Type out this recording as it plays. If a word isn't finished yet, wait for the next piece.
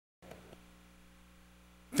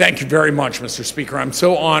Thank you very much, Mr. Speaker. I'm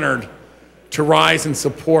so honored to rise in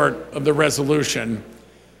support of the resolution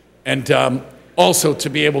and also to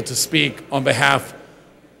be able to speak on behalf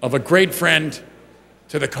of a great friend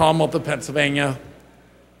to the Commonwealth of Pennsylvania,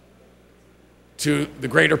 to the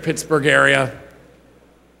greater Pittsburgh area,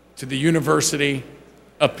 to the University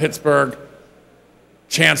of Pittsburgh,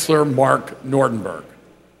 Chancellor Mark Nordenberg.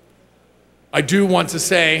 I do want to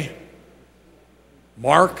say,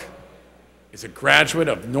 Mark is a graduate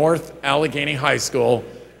of North Allegheny High School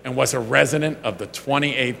and was a resident of the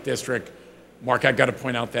 28th District. Mark, I've got to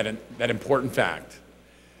point out that important fact.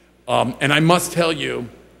 And I must tell you,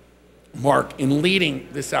 Mark, in leading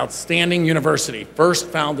this outstanding university, first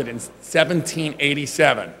founded in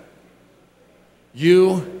 1787,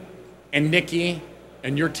 you and Nikki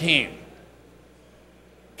and your team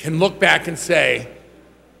can look back and say,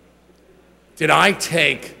 did I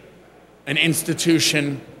take an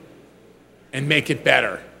institution and make it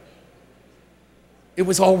better? It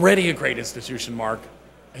was already a great institution, Mark,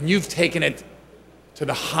 and you've taken it to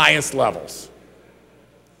the highest levels.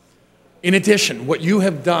 In addition, what you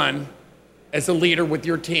have done as a leader with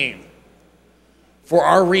your team for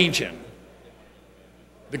our region,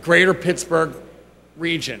 the greater Pittsburgh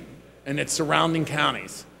region and its surrounding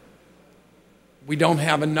counties, we don't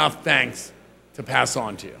have enough thanks to pass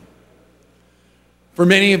on to you. For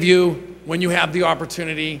many of you, when you have the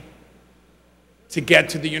opportunity to get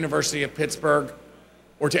to the University of Pittsburgh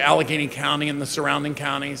or to Allegheny County and the surrounding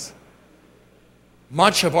counties,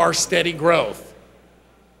 much of our steady growth,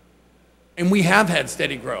 and we have had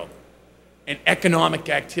steady growth, and economic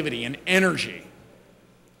activity and energy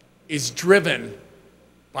is driven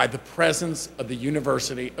by the presence of the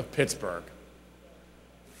University of Pittsburgh.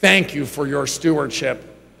 Thank you for your stewardship,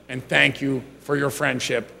 and thank you for your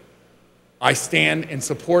friendship. I stand in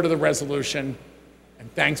support of the resolution,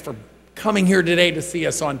 and thanks for coming here today to see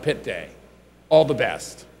us on Pitt Day. All the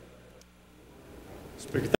best. Speaker.